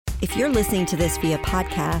If you're listening to this via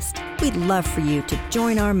podcast, we'd love for you to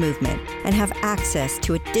join our movement and have access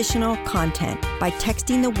to additional content by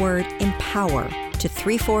texting the word EMPOWER to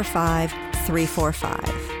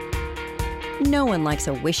 345-345. No one likes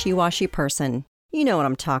a wishy-washy person. You know what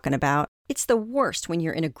I'm talking about. It's the worst when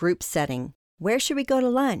you're in a group setting. Where should we go to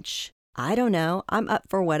lunch? I don't know. I'm up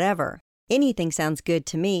for whatever. Anything sounds good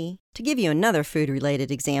to me. To give you another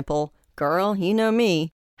food-related example, girl, you know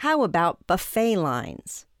me. How about buffet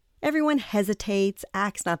lines? Everyone hesitates,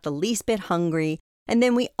 acts not the least bit hungry, and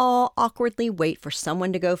then we all awkwardly wait for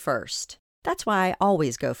someone to go first. That's why I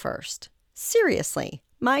always go first. Seriously,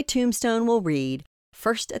 my tombstone will read,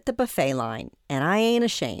 "First at the buffet line," and I ain't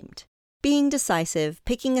ashamed. Being decisive,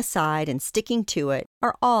 picking a side, and sticking to it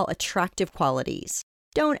are all attractive qualities.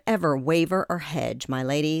 Don't ever waver or hedge, my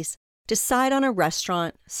ladies. Decide on a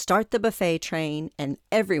restaurant, start the buffet train, and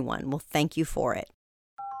everyone will thank you for it.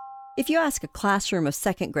 If you ask a classroom of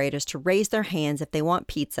second graders to raise their hands if they want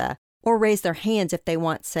pizza, or raise their hands if they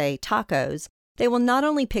want, say, tacos, they will not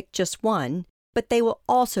only pick just one, but they will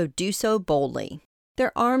also do so boldly.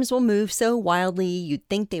 Their arms will move so wildly you'd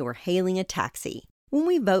think they were hailing a taxi. When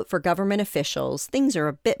we vote for government officials, things are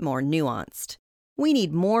a bit more nuanced. We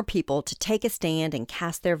need more people to take a stand and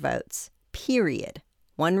cast their votes. Period.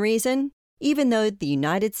 One reason? Even though the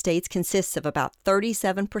United States consists of about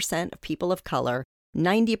 37% of people of color,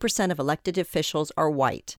 90% of elected officials are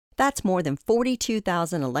white. That's more than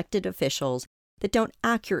 42,000 elected officials that don't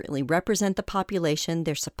accurately represent the population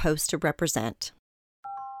they're supposed to represent.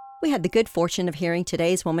 We had the good fortune of hearing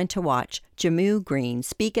today's woman to watch, Jehmu Greene,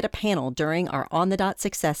 speak at a panel during our On the Dot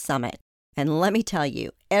Success Summit. And let me tell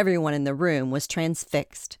you, everyone in the room was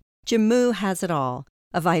transfixed. Jehmu has it all,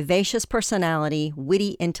 a vivacious personality,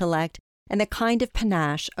 witty intellect, and the kind of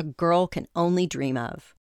panache a girl can only dream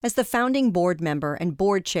of. As the founding board member and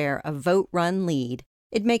board chair of Vote Run Lead,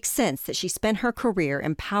 it makes sense that she spent her career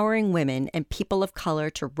empowering women and people of color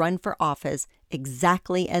to run for office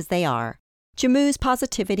exactly as they are. Jehmu's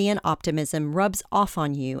positivity and optimism rubs off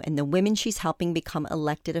on you and the women she's helping become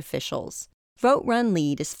elected officials. Vote Run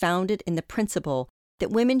Lead is founded in the principle that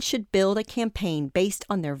women should build a campaign based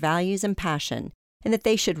on their values and passion, and that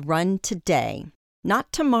they should run today.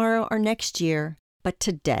 Not tomorrow or next year, but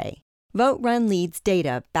today. Vote Run Lead's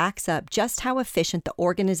data backs up just how efficient the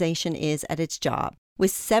organization is at its job,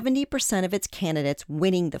 with 70% of its candidates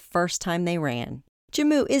winning the first time they ran.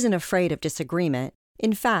 Jehmu isn't afraid of disagreement.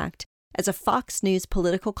 In fact, as a Fox News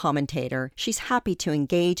political commentator, she's happy to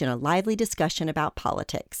engage in a lively discussion about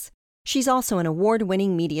politics. She's also an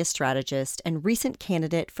award-winning media strategist and recent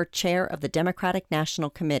candidate for chair of the Democratic National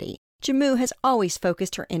Committee. Jehmu has always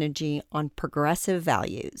focused her energy on progressive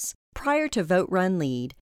values. Prior to Vote Run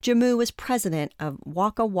Lead, Jehmu was president of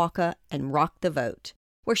Waka Waka and Rock the Vote,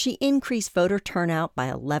 where she increased voter turnout by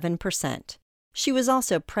 11%. She was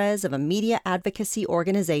also pres of a media advocacy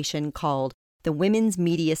organization called the Women's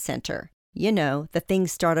Media Center. You know, the thing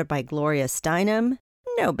started by Gloria Steinem?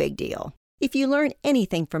 No big deal. If you learn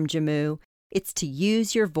anything from Jehmu, it's to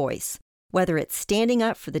use your voice, whether it's standing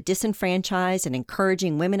up for the disenfranchised and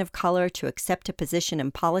encouraging women of color to accept a position in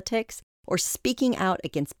politics, or speaking out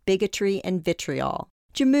against bigotry and vitriol.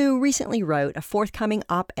 Jehmu recently wrote a forthcoming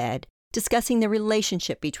op-ed discussing the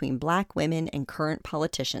relationship between Black women and current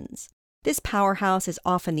politicians. This powerhouse is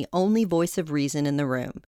often the only voice of reason in the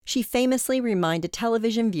room. She famously reminded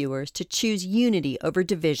television viewers to choose unity over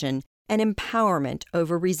division and empowerment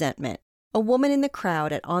over resentment. A woman in the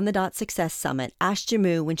crowd at On the Dot Success Summit asked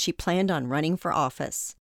Jehmu when she planned on running for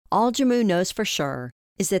office. All Jehmu knows for sure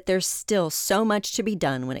is that there's still so much to be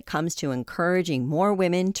done when it comes to encouraging more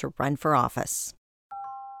women to run for office.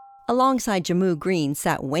 Alongside Jehmu Greene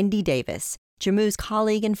sat Wendy Davis, Jehmu's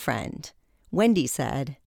colleague and friend. Wendy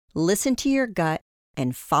said, "Listen to your gut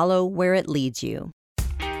and follow where it leads you."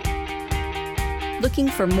 Looking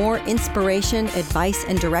for more inspiration, advice,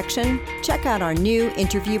 and direction? Check out our new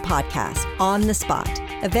interview podcast, On the Spot,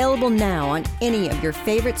 available now on any of your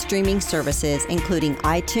favorite streaming services, including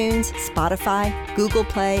iTunes, Spotify, Google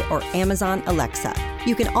Play, or Amazon Alexa.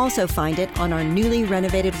 You can also find it on our newly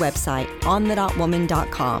renovated website,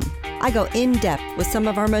 onthedotwoman.com. I go in-depth with some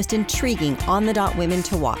of our most intriguing on-the-dot women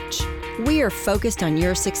to watch. We are focused on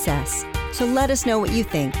your success, so let us know what you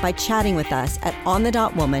think by chatting with us at On the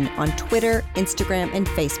Dot Woman on Twitter, Instagram, and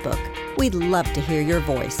Facebook. We'd love to hear your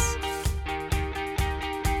voice.